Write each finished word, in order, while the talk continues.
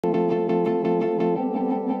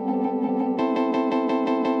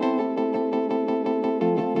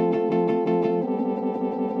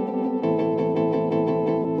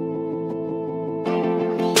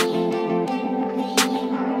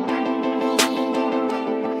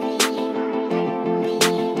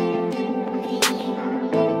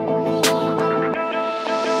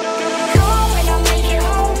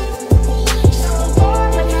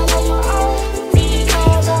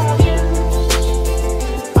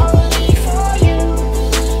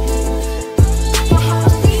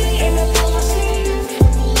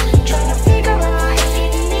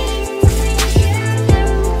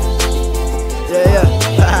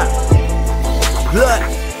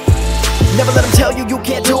let them tell you you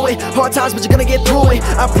can't do it. Hard times, but you're gonna get through it.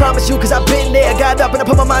 I promise you, cause I've been there. Got up and I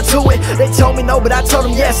put my mind to it. They told me no, but I told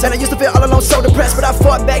them yes. And I used to feel all alone, so depressed, but I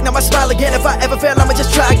fought back, now I smile again. If I ever fail, I'ma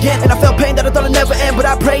just try again. And I felt pain that I thought I'd never end, but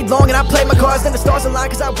I prayed long and I played my cards. Then the stars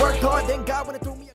aligned, cause I worked hard, then God